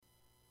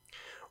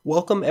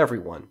Welcome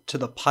everyone to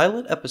the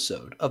pilot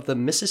episode of the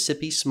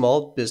Mississippi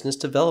Small Business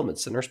Development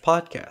Center's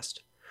podcast,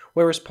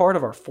 where as part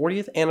of our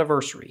 40th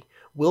anniversary,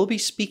 we'll be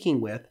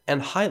speaking with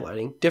and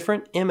highlighting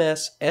different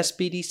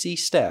SBDC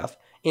staff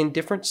in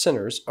different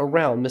centers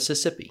around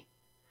Mississippi.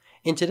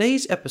 In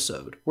today's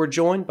episode, we're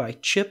joined by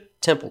Chip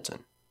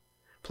Templeton.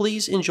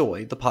 Please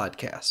enjoy the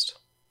podcast.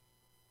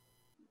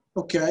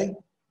 Okay,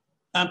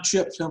 I'm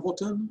Chip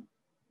Templeton.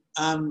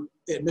 I'm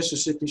at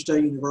Mississippi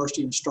State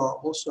University in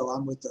Starkville, so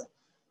I'm with the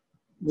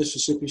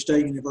Mississippi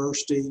State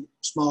University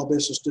Small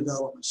Business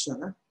Development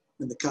Center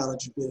in the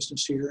College of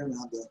Business here, and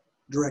I'm the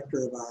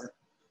director of our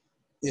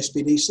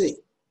SBDC.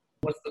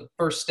 What's the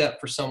first step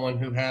for someone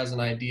who has an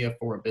idea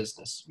for a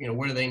business?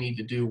 What do they need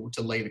to do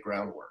to lay the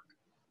groundwork?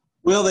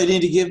 Well, they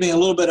need to give me a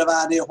little bit of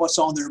idea what's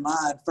on their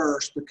mind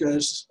first,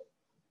 because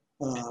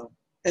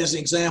as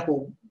an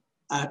example,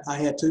 I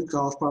had 2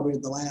 calls probably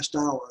in the last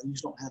hour. I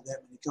usually don't have that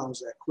many calls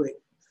that quick.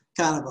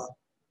 Kind of a,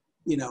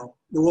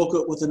 they woke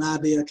up with an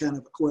idea, kind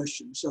of a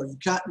question. So you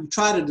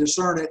try to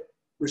discern it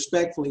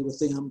respectfully with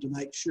them to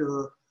make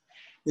sure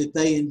that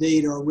they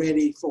indeed are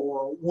ready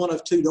for one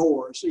of 2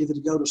 doors, either to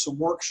go to some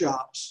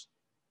workshops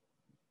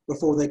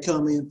before they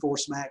come in for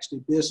some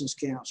actually business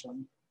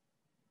counseling,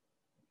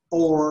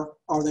 or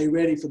are they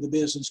ready for the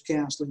business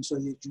counseling so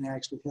you can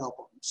actually help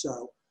them.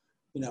 So,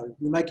 you're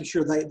making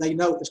sure they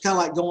know. It's kind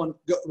of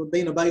like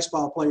being a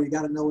baseball player. You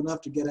got to know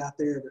enough to get out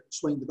there to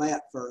swing the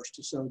bat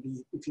first. So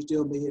if you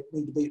still need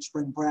to be at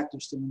spring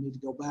practice, then you need to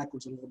go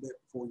backwards a little bit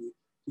before you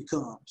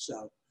come.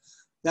 So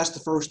that's the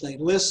first thing.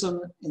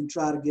 Listen and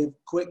try to give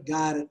quick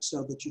guidance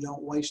so that you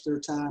don't waste their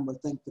time or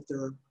think that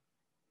you're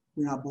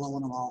not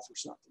blowing them off or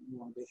something. You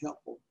want to be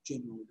helpful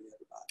genuinely to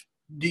everybody.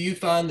 Do you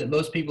find that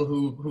most people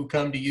who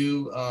come to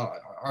you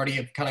already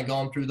have kind of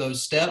gone through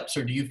those steps,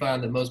 or do you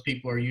find that most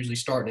people are usually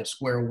starting at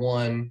square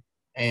one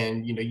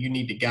and you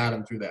need to guide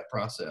them through that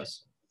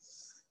process?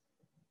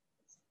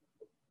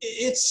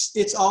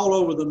 It's all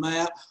over the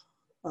map.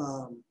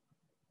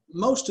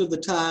 Most of the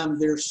time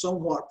they're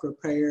somewhat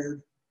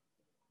prepared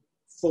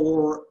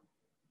for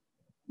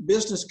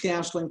business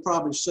counseling,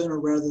 probably sooner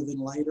rather than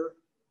later.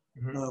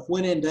 Mm-hmm.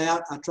 When in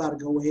doubt, I try to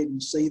go ahead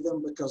and see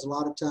them, because a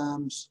lot of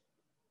times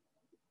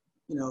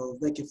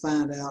they can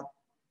find out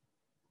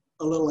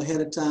a little ahead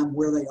of time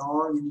where they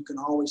are, and you can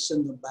always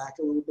send them back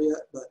a little bit.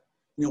 But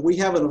we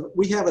have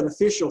an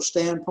official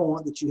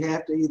standpoint that you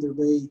have to either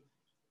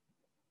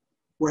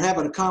we're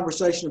having a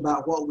conversation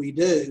about what we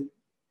do,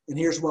 and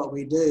here's what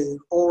we do,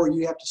 or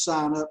you have to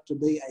sign up to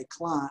be a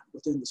client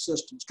within the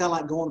system. It's kind of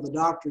like going to the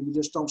doctor. You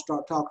just don't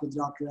start talking to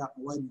the doctor out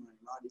in the waiting room,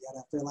 right? You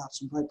got to fill out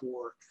some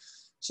paperwork.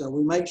 So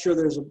we make sure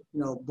there's a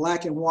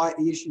black and white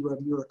issue of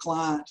you're a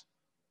client,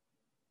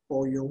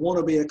 or you want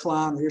to be a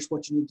client, or here's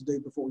what you need to do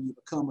before you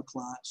become a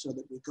client, so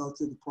that we go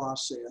through the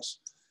process.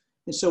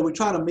 And so we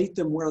try to meet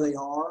them where they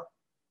are.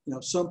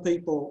 Some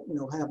people,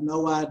 have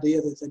no idea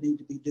that they need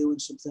to be doing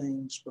some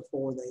things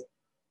before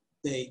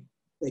they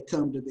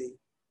come to be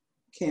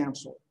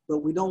canceled. But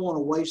we don't want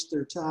to waste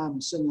their time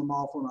and send them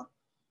off on a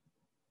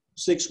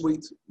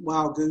 6-week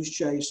wild goose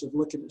chase of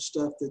looking at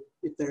stuff that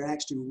if they're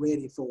actually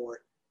ready for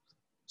it.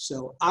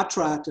 So I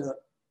try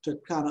to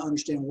kind of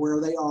understand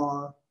where they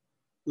are,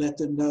 let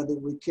them know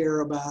that we care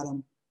about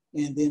them,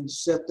 and then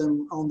set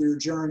them on their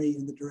journey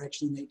in the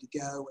direction they need to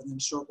go, and then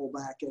circle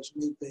back as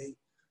need be.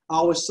 I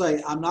always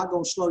say, I'm not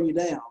going to slow you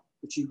down,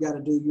 but you've got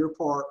to do your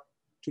part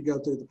to go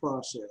through the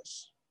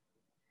process.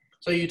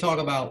 So you talk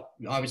about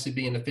obviously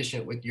being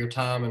efficient with your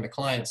time and the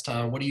client's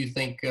time. What do you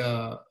think,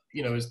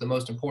 is the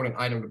most important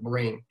item to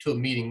bring to a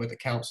meeting with a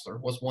counselor?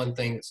 What's one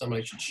thing that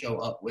somebody should show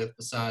up with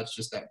besides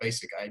just that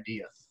basic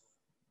idea?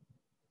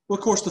 Well,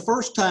 of course, the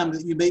first time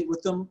that you meet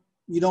with them,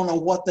 you don't know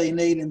what they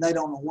need and they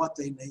don't know what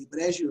they need.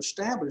 But as you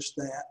establish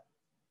that,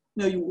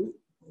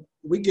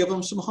 we give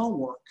them some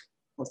homework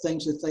or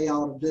things that they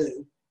ought to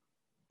do,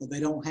 that they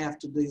don't have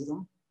to do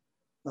them,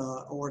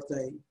 or if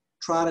they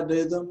try to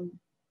do them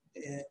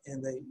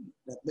and they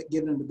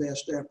give them the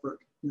best effort.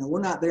 We're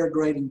not there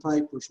grading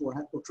papers. We're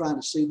trying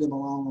to see them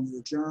along on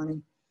their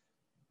journey.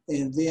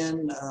 And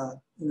then,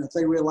 if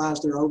they realize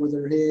they're over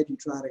their head, you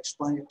try to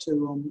explain it to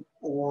them,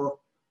 or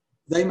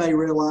they may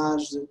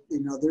realize that,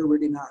 they're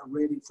really not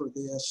ready for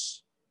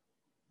this,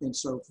 and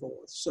so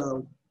forth.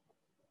 So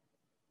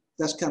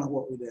that's kind of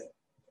what we do.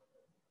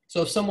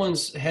 So if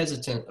someone's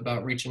hesitant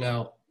about reaching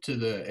out to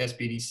the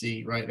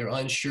SBDC, right, they're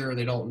unsure,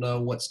 they don't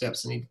know what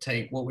steps they need to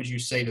take, what would you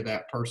say to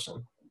that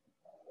person?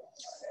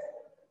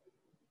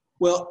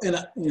 Well,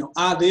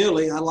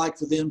 ideally, I'd like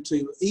for them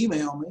to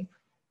email me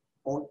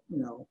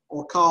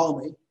or call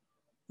me.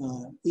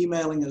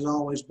 Emailing is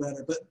always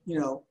better, but,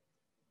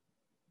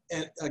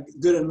 and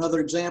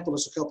another example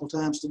is a couple of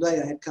times today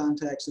I had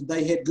contacts and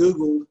they had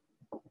Googled,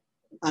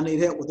 I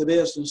need help with the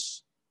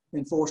business.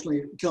 And fortunately,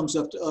 it comes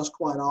up to us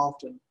quite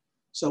often.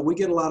 So we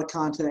get a lot of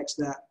contacts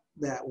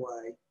that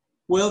way.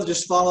 Well,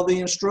 just follow the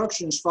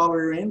instructions, follow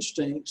your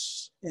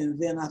instincts,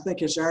 and then I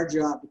think it's our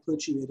job to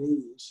put you at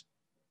ease.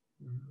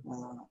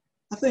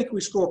 I think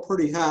we score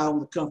pretty high on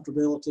the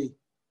comfortability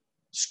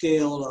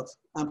scale of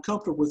I'm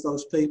comfortable with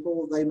those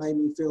people. They made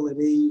me feel at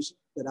ease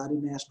that I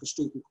didn't ask a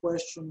stupid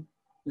question.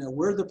 You know,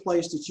 we're the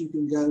place that you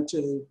can go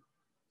to.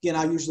 Again,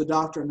 I use the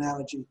doctor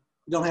analogy.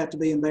 You don't have to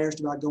be embarrassed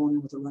about going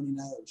in with a runny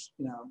nose.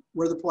 You know,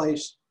 we're the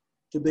place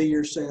to be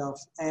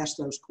yourself, ask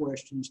those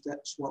questions.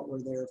 That's what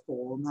we're there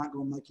for. We're not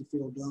going to make you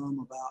feel dumb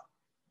about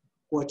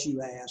what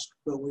you ask,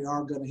 but we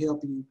are going to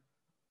help you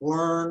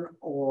learn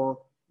or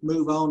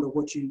move on to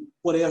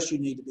what else you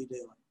need to be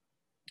doing.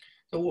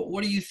 So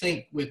what do you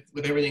think with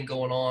everything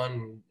going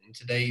on in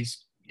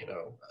today's,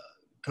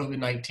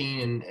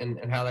 COVID-19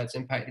 and how that's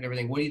impacted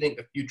everything? What do you think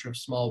the future of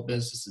small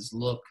businesses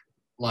look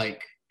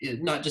like,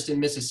 not just in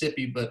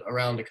Mississippi, but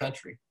around the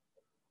country?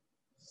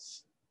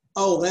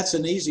 Oh, that's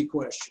an easy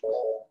question.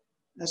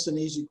 That's an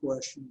easy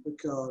question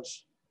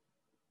because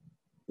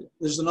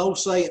there's an old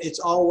saying, it's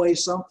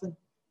always something.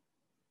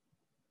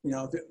 You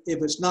know,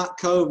 if it's not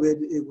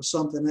COVID, it was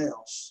something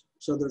else.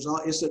 So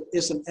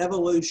it's an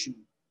evolution.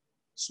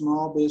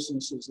 Small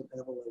business is an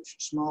evolution.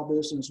 Small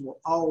business will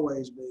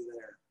always be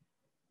there.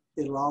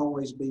 It'll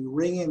always be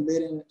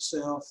reinventing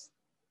itself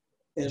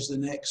as the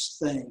next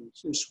thing.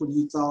 Just when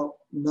you thought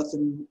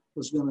nothing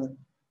was going to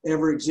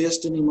ever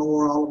exist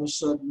anymore, all of a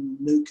sudden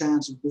new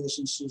kinds of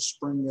businesses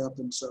spring up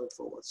and so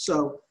forth.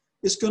 So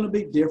it's going to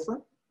be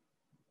different.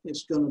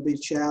 It's going to be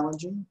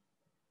challenging.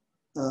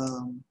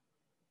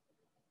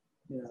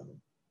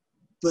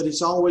 But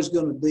it's always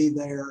going to be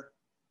there.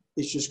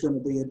 It's just going to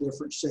be a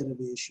different set of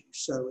issues.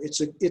 So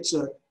it's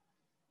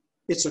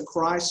a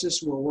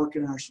crisis. We're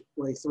working our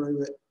way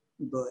through it,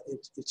 but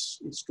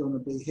it's going to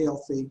be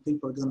healthy.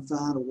 People are going to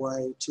find a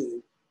way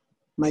to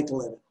make a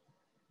living.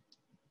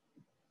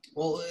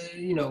 Well,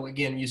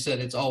 again, you said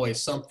it's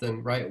always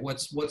something, right?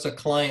 What's a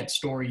client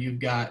story you've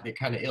got that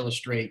kind of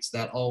illustrates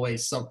that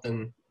always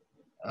something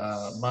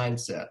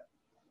mindset?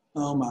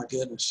 Oh my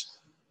goodness.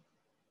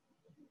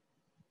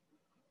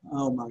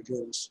 Oh my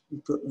goodness,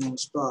 you put me on the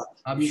spot.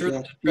 I'm sure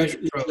there's a treasure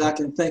trove. I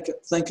can think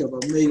of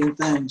a million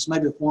things.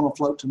 Maybe if one will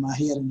float to my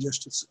head in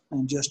just a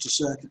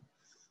second.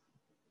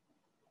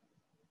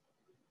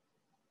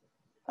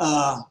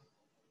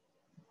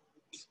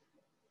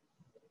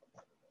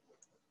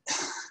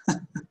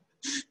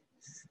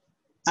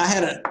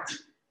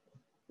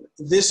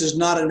 This is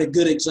not a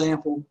good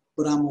example,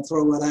 but I'm going to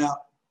throw it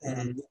out.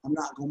 And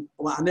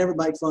I never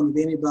make fun of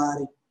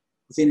anybody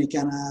with any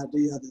kind of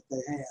idea that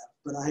they have.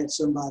 But I had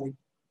somebody,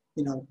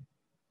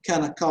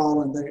 kind of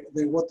call, and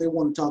what they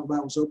want to talk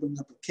about was opening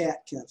up a cat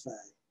cafe.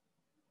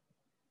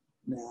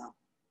 Now,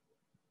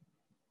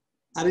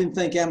 I didn't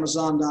think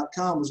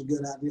Amazon.com was a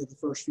good idea the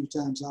first few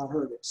times I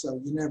heard it.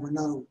 So you never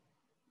know,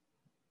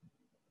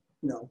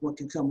 what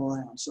can come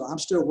around. So I'm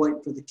still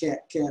waiting for the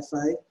cat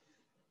cafe.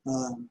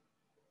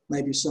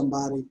 Maybe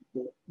somebody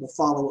will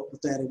follow up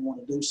with that and want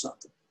to do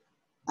something.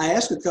 I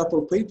asked a couple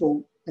of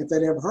people if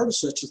they'd ever heard of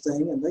such a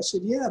thing, and they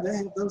said, yeah, they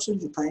have those in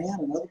Japan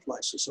and other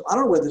places. So I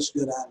don't know whether it's a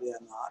good idea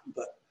or not,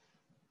 but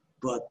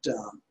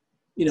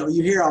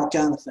you hear all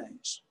kinds of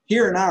things.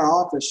 Here in our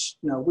office,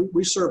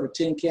 we serve a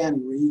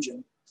 10-county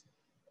region,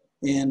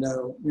 and,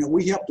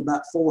 we helped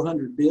about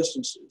 400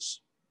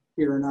 businesses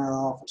here in our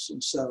office.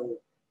 And so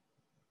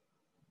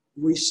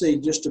we see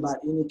just about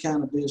any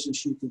kind of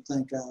business you can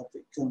think of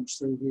that comes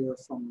through here,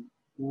 from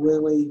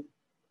really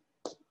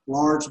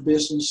large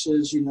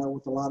businesses,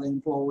 with a lot of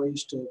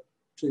employees to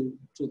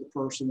the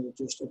person that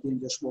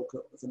just woke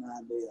up with an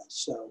idea.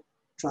 So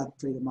try to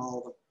treat them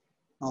all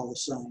the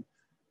same.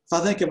 If I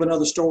think of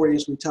another story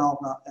as we talk,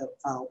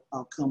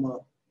 I'll come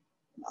up.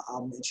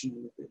 I'll mention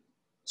it if it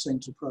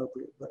seems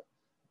appropriate, but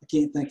I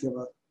can't think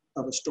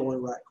of a story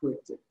right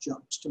quick that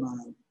jumps to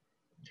mind.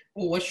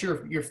 Well, what's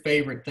your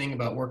favorite thing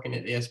about working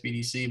at the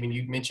SBDC? I mean,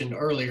 you mentioned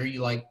earlier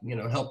you like,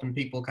 helping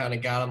people, kind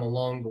of guide them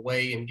along the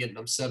way and getting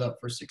them set up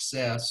for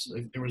success.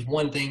 If there was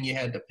one thing you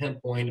had to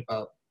pinpoint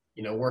about,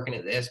 working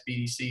at the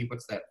SBDC,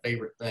 what's that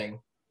favorite thing?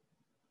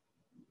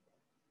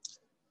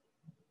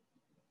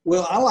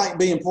 Well, I like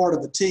being part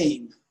of a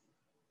team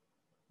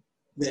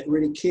that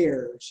really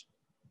cares.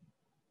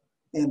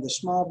 And the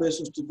Small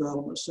Business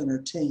Development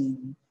Center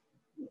team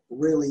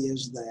really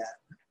is that.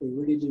 We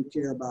really do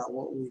care about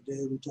what we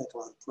do. We take a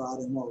lot of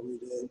pride in what we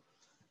do.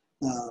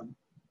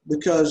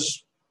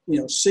 Because,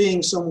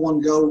 seeing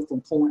someone go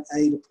from point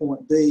A to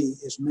point B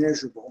is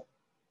measurable,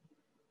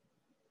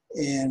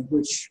 and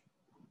which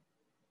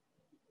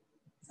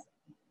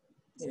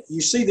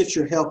you see that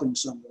you're helping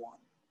someone.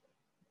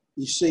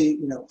 You see,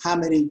 how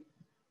many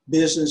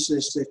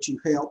businesses that you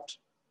helped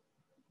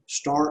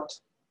start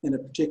in a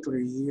particular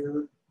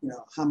year,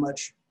 how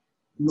much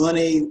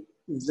money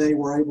they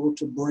were able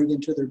to bring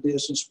into their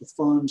business with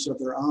funds of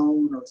their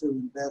own or through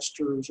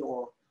investors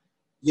or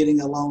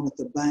getting a loan at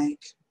the bank,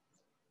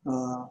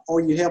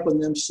 or you helping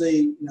them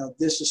see,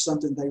 this is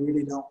something they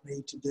really don't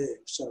need to do.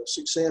 So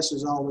success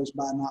is always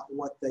by not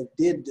what they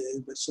did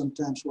do, but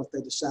sometimes what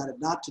they decided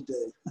not to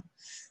do.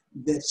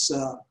 That's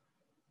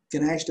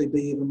can actually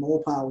be even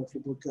more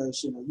powerful,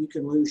 because you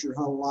can lose your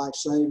whole life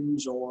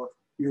savings or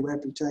your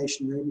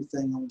reputation or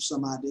everything on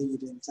some idea you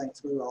didn't think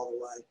through all the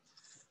way.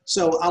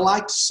 So I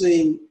like to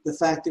see the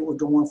fact that we're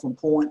going from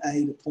point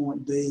A to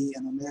point B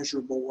in a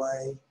measurable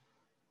way,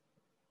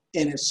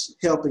 and it's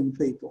helping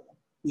people.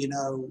 You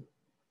know,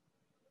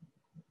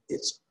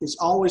 it's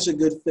always a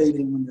good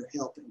feeling when you're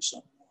helping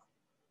someone.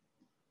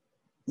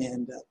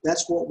 And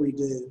that's what we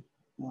do.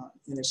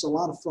 And it's a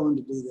lot of fun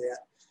to do that.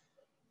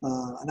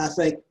 And I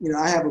think, you know,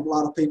 I have a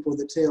lot of people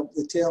that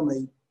tell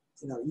me,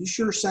 you know, you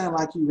sure sound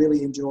like you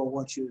really enjoy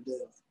what you're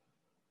doing.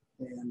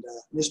 And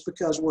it's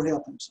because we're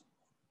helping someone.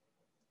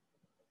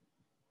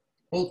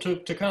 Well,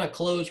 to kind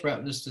of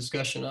wrap this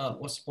discussion up,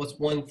 what's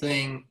one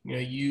thing, you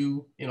know,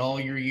 you in all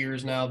your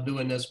years now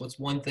doing this, what's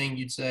one thing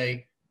you'd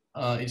say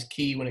is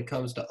key when it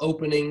comes to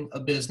opening a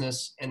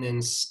business and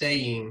then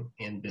staying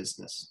in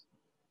business?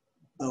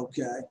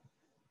 Okay.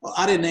 Well,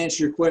 I didn't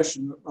answer your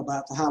question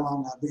about how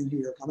long I've been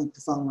here. I think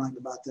the phone rang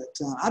about that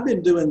time. I've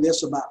been doing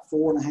this about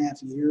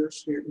 4.5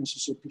 years here at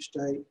Mississippi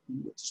State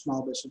with the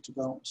Small Business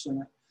Development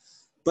Center.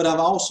 But I've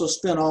also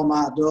spent all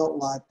my adult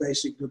life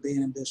basically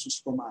being in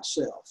business for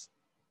myself.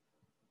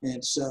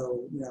 And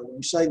so, you know, when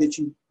you say that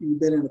you've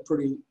been in a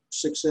pretty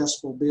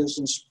successful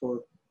business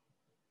for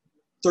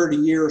 30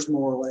 years,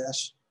 more or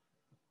less,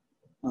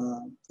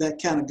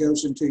 that kind of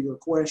goes into your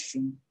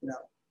question, you know,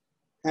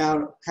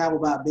 how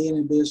about being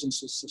in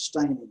business is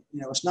sustaining?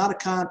 You know, it's not a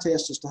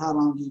contest as to how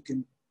long you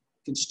can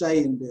stay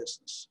in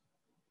business.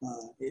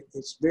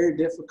 It's very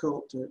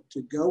difficult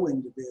to go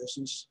into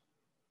business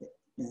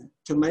and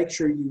to make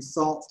sure you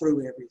thought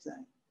through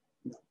everything.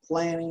 You know,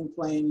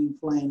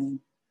 planning.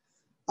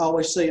 I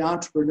always say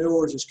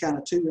entrepreneurs is kind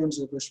of two ends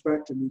of the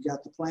spectrum. You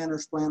got the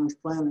planners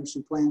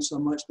who plan so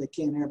much they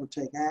can't ever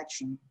take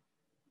action.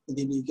 And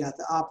then you got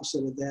the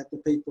opposite of that, the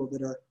people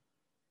that are,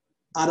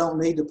 I don't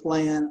need to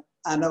plan.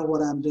 I know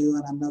what I'm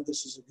doing. I know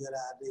this is a good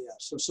idea.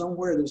 So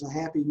somewhere there's a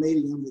happy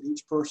medium that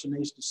each person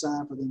needs to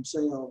decide for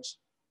themselves,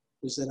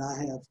 is that I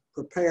have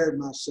prepared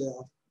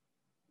myself,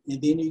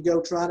 and then you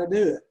go try to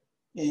do it.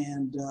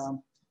 And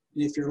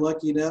if you're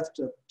lucky enough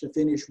to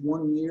finish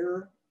 1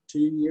 year, 2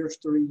 years,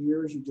 3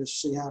 years, you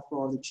just see how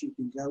far that you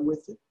can go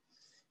with it.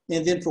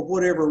 And then for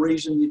whatever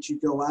reason that you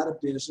go out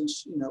of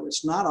business, you know,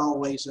 it's not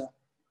always a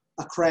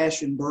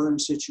crash and burn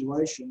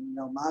situation. You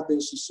know, my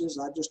businesses,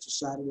 I just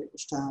decided it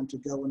was time to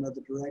go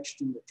another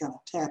direction, to kind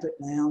of tap it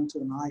down to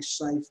a nice,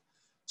 safe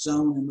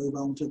zone and move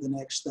on to the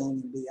next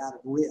thing and be out of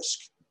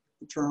risk.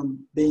 The term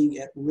being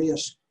at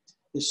risk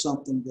is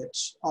something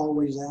that's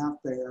always out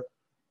there,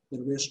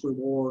 the risk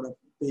reward of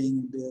being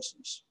in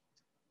business.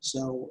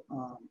 So,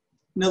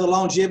 you know, the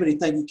longevity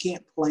thing, you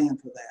can't plan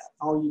for that.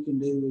 All you can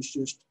do is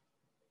just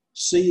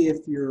see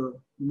if you're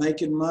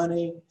making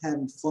money,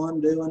 having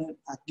fun doing it.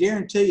 I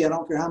guarantee you, I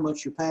don't care how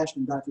much you're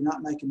passionate about, if you're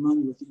not making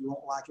money with it, you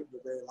won't like it for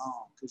very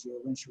long because you'll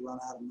eventually run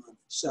out of money.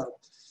 So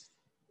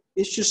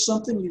it's just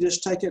something you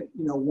just take it,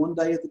 you know, one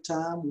day at a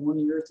time, 1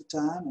 year at a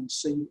time, and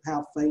see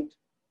how fate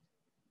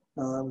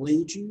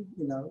leads you.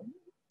 You know,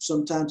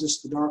 sometimes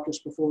it's the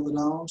darkest before the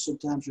dawn.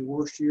 Sometimes your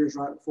worst year is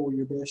right before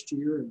your best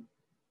year,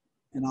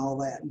 and all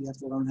that. You have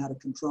to learn how to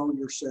control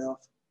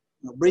yourself.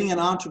 You know, being an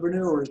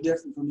entrepreneur is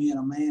different from being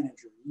a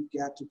manager. You've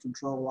got to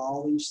control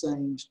all these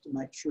things to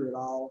make sure it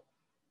all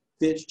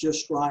fits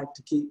just right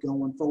to keep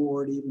going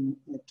forward, even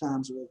at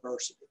times of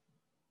adversity.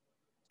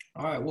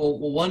 All right.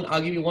 Well,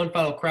 I'll give you one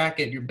final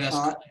crack at your best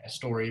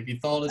story. Have you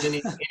thought of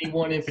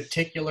anyone in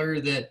particular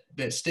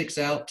that sticks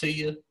out to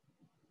you?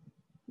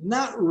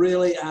 Not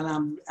really, and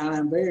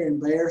I'm very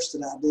embarrassed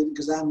that I didn't,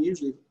 because I'm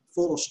usually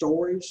full of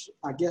stories.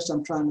 I guess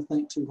I'm trying to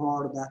think too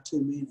hard about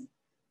too many,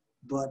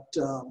 but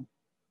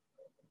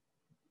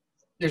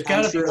there's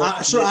got to be.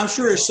 I'm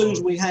sure as soon as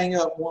we hang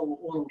up, one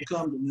will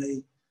come to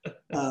me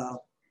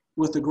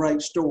with a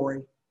great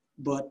story.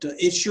 But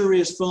it sure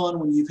is fun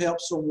when you've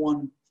helped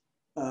someone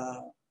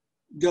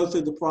go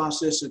through the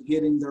process of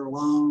getting their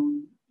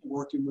loan,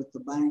 working with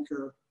the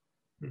banker,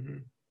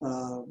 you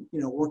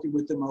know, working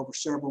with them over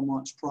several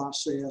months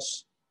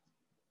process,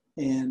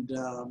 and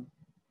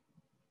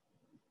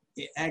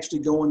actually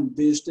going and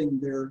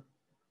visiting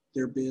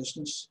their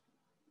business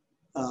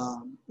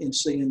and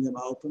seeing them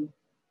open.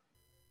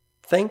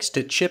 Thanks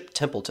to Chip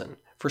Templeton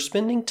for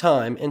spending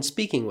time and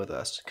speaking with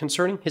us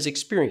concerning his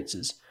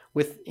experiences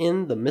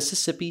within the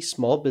Mississippi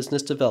Small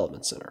Business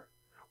Development Center.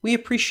 We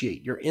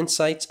appreciate your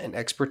insights and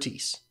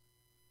expertise.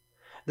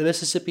 The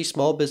Mississippi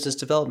Small Business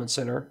Development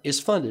Center is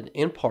funded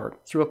in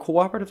part through a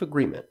cooperative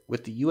agreement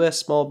with the U.S.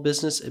 Small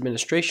Business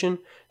Administration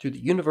through the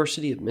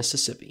University of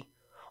Mississippi.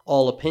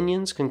 All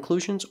opinions,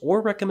 conclusions,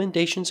 or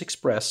recommendations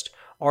expressed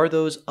are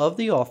those of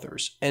the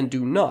authors and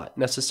do not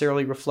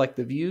necessarily reflect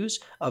the views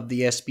of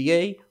the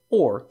SBA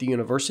or the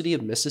University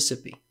of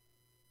Mississippi.